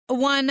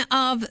one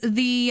of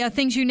the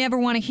things you never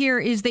want to hear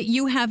is that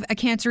you have a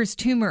cancerous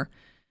tumor.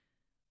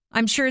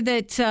 I'm sure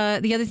that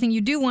the other thing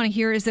you do want to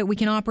hear is that we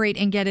can operate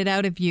and get it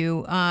out of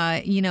you.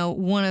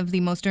 One of the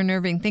most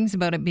unnerving things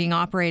about it being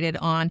operated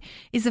on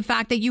is the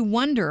fact that you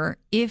wonder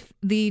if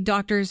the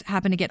doctors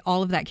happen to get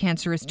all of that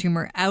cancerous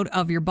tumor out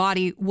of your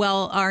body.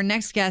 Well, our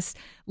next guest,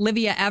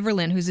 Livia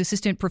Everlin, who's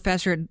assistant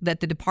professor at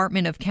the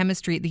Department of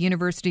Chemistry at the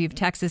University of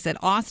Texas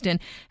at Austin,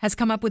 has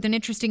come up with an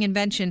interesting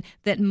invention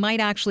that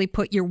might actually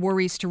put your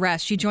worries to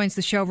rest. She joins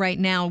the show right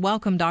now.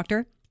 Welcome,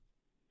 doctor.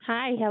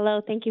 Hi,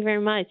 hello. Thank you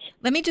very much.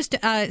 Let me just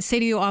say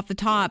to you off the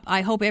top, I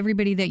hope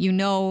everybody that you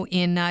know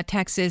in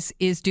Texas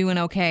is doing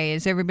okay.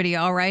 Is everybody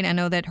all right? I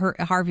know that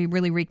Harvey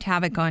really wreaked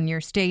havoc on your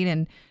state,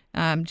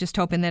 and just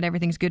hoping that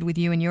everything's good with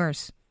you and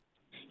yours.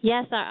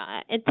 Yes,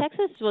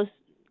 Texas was,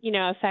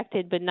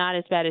 affected, but not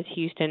as bad as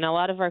Houston. A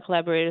lot of our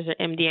collaborators at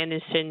MD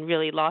Anderson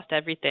really lost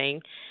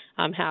everything,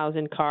 house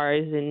and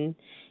cars, and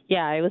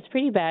yeah, it was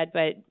pretty bad,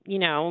 but,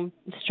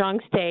 strong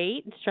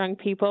state, strong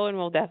people, and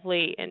we'll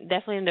definitely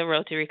in the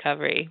road to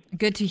recovery.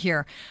 Good to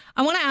hear.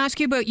 I want to ask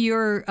you about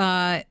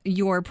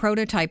your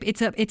prototype.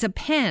 It's a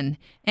pen,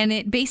 and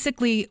it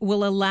basically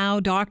will allow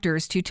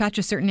doctors to touch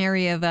a certain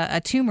area of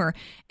a tumor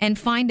and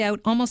find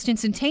out almost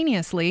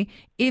instantaneously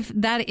if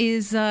that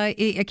is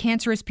a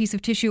cancerous piece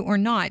of tissue or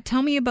not.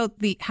 Tell me about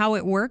how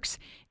it works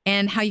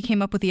and how you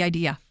came up with the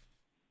idea.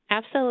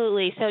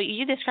 Absolutely. So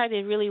you described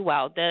it really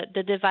well.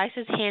 The device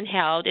is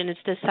handheld, and it's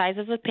the size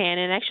of a pen,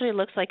 and actually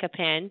looks like a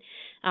pen.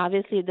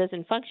 Obviously, it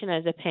doesn't function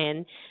as a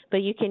pen,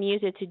 but you can use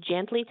it to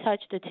gently touch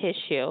the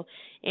tissue.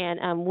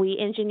 And we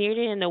engineered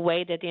it in a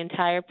way that the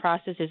entire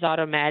process is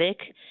automatic,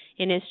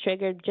 and is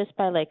triggered just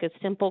by like a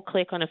simple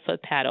click on a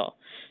foot pedal.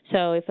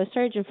 So if a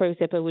surgeon, for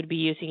example, would be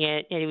using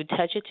it, and he would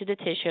touch it to the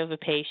tissue of a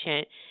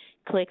patient,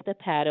 click the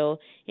paddle,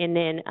 and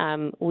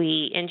then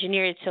we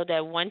engineer it so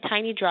that one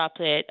tiny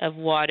droplet of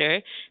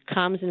water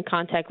comes in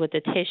contact with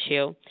the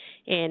tissue,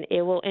 and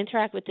it will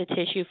interact with the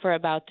tissue for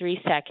about 3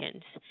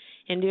 seconds.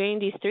 And during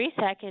these 3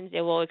 seconds,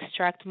 it will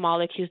extract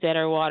molecules that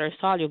are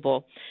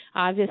water-soluble.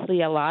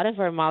 Obviously, a lot of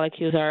our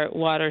molecules are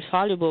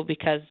water-soluble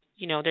because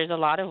there's a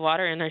lot of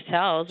water in our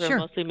cells. We're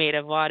mostly made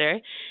of water.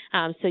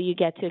 So you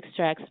get to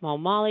extract small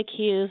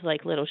molecules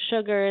like little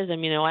sugars,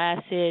 amino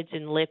acids,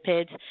 and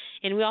lipids.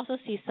 And we also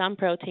see some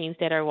proteins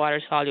that are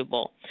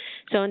water-soluble.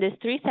 So in this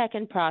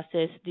 3-second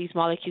process, these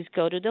molecules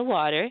go to the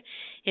water,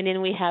 and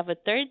then we have a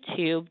third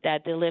tube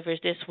that delivers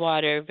this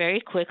water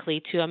very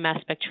quickly to a mass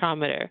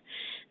spectrometer.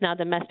 Now,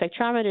 the mass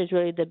spectrometer is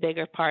really the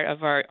bigger part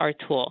of our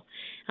tool,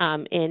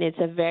 and it's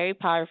a very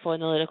powerful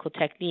analytical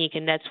technique,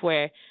 and that's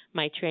where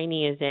my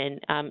training is in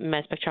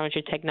mass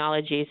spectrometry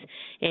technologies,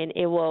 and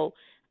it will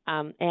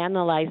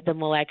analyze the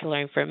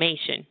molecular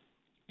information.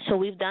 So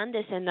we've done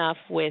this enough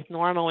with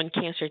normal and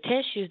cancer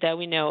tissues that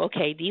we know,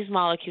 okay, these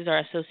molecules are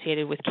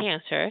associated with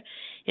cancer,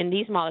 and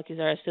these molecules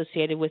are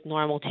associated with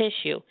normal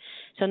tissue.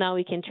 So now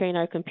we can train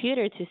our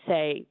computer to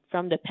say,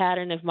 from the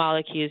pattern of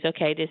molecules,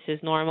 okay, this is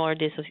normal or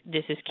this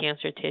is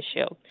cancer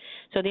tissue.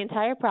 So the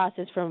entire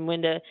process from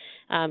when the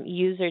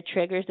user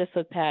triggers the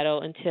foot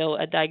pedal until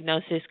a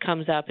diagnosis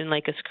comes up in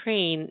like a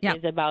screen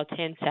is about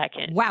 10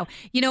 seconds. Wow.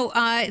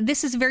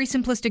 This is a very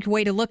simplistic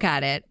way to look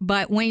at it,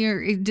 but when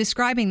you're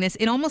describing this,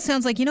 it almost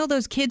sounds like,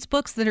 those kids'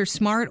 books that are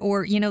smart,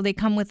 or, they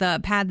come with a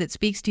pad that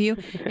speaks to you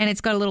and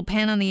it's got a little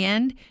pen on the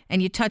end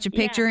and you touch a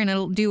picture and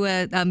it'll do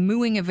a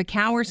mooing of a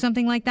cow or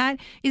something like that.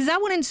 Is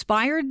that what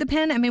inspired the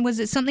pen? I mean, was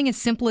it something as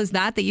simple as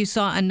that you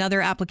saw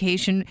another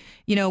application,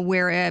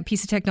 where a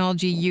piece of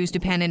technology used a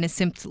pen in a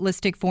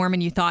simplistic form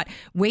and you thought,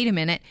 wait a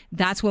minute,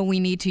 that's what we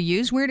need to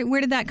use? Where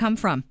did that come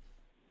from?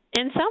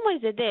 In some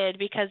ways it did,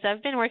 because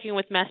I've been working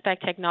with mass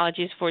spec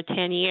technologies for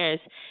 10 years,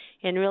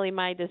 and really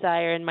my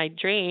desire and my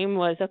dream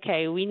was,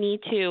 okay, we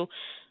need to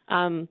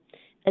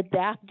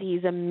adapt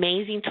these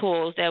amazing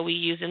tools that we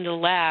use in the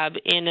lab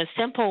in a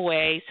simple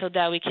way so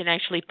that we can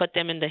actually put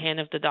them in the hand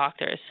of the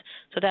doctors.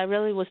 So that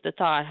really was the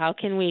thought. How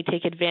can we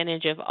take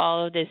advantage of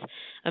all of this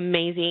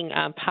amazing,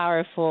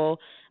 powerful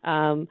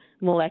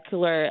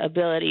molecular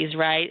abilities,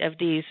 right, of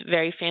these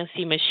very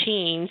fancy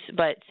machines,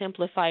 but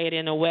simplify it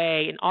in a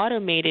way and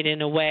automate it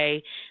in a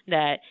way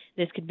that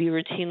this could be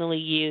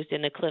routinely used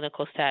in a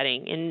clinical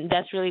setting. And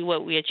that's really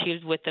what we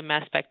achieved with the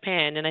mass spec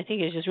pen. And I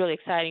think it's just really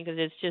exciting because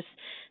it's just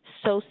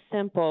so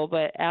simple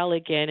but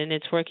elegant, and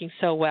it's working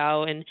so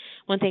well. And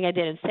one thing I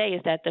didn't say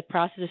is that the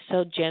process is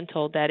so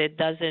gentle that it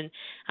doesn't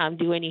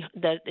do any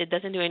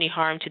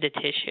harm to the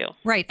tissue.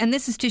 Right, and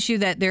this is tissue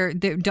that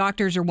the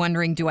doctors are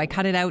wondering: do I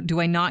cut it out? Do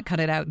I not cut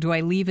it out? Do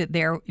I leave it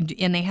there?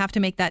 And they have to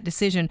make that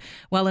decision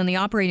while in the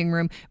operating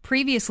room.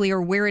 Previously,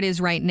 or where it is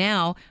right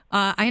now,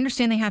 I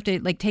understand they have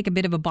to take a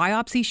bit of a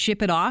biopsy,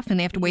 ship it off, and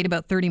they have to wait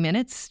about 30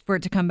 minutes for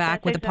it to come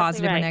back with a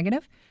positive or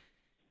negative.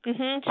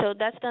 So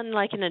that's done in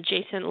an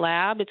adjacent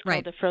lab. It's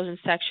called the frozen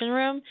section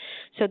room.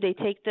 So they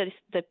take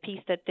the piece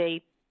that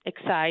they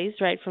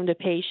excised right from the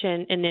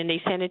patient, and then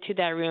they send it to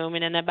that room,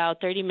 and in about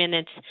 30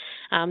 minutes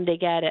they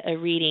get a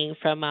reading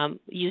from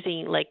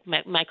using like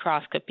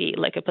microscopy,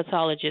 like a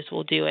pathologist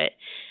will do it.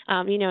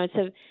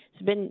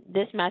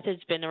 This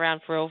method's been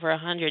around for over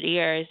 100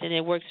 years, and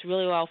it works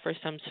really well for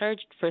some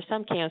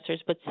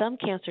cancers, but some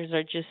cancers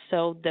are just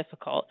so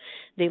difficult.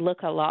 They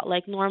look a lot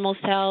like normal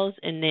cells,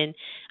 and then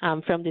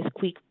from this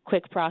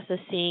quick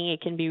processing,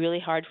 it can be really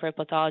hard for a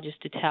pathologist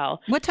to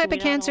tell. What type of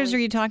cancers are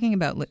you talking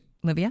about,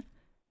 Livia?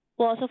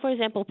 Well, so for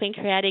example,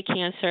 pancreatic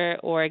cancer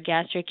or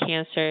gastric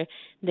cancer,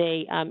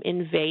 they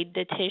invade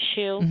the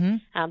tissue,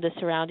 the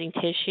surrounding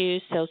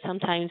tissues. So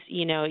sometimes,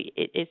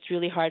 it's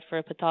really hard for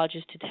a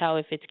pathologist to tell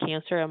if it's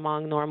cancer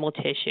among normal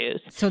tissues.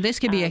 So this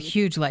could be a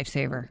huge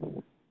lifesaver.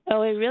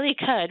 Oh, it really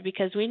could,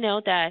 because we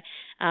know that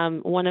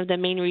one of the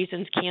main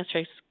reasons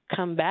cancers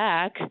come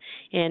back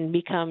and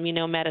become,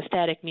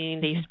 metastatic,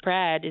 meaning they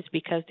spread, is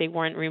because they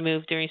weren't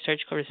removed during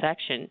surgical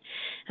resection.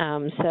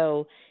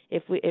 So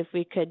if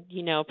we could,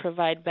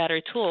 provide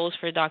better tools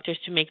for doctors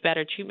to make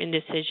better treatment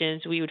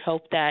decisions, we would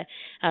hope that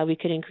we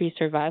could increase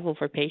survival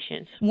for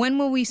patients. When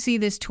will we see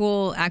this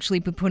tool actually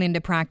be put into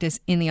practice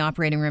in the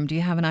operating room? Do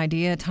you have an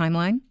idea, a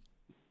timeline?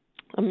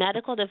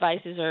 Medical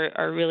devices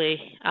are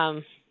really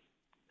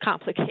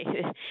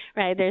complicated,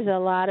 right? There's a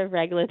lot of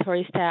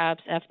regulatory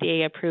steps,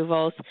 FDA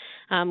approvals.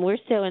 We're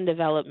still in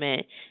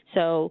development.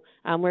 So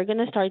we're going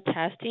to start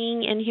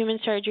testing in human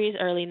surgeries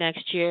early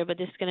next year, but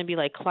this is going to be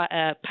like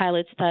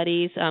pilot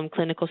studies,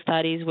 clinical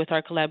studies with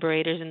our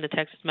collaborators in the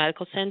Texas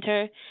Medical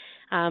Center.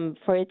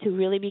 For it to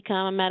really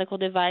become a medical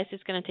device,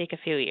 it's going to take a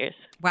few years.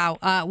 Wow.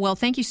 Well,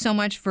 thank you so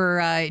much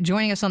for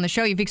joining us on the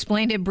show. You've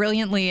explained it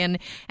brilliantly, and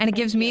it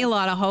gives me a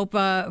lot of hope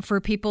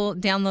for people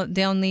down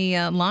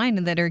the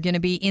line that are going to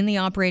be in the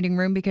operating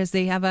room because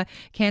they have a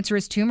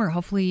cancerous tumor.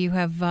 Hopefully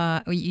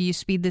you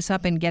speed this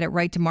up and get it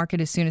right to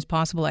market as soon as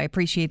possible. I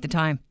appreciate the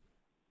time.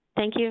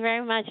 Thank you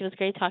very much. It was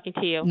great talking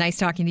to you. Nice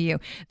talking to you.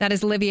 That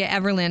is Livia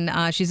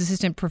Everlin. She's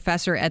assistant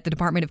professor at the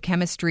Department of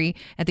Chemistry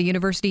at the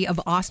University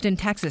of Austin,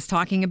 Texas,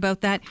 talking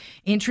about that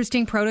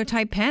interesting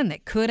prototype pen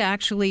that could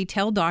actually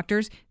tell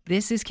doctors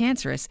this is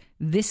cancerous,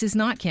 this is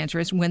not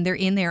cancerous when they're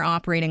in there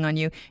operating on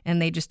you and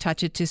they just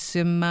touch it to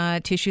some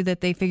tissue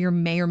that they figure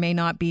may or may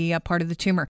not be a part of the tumor.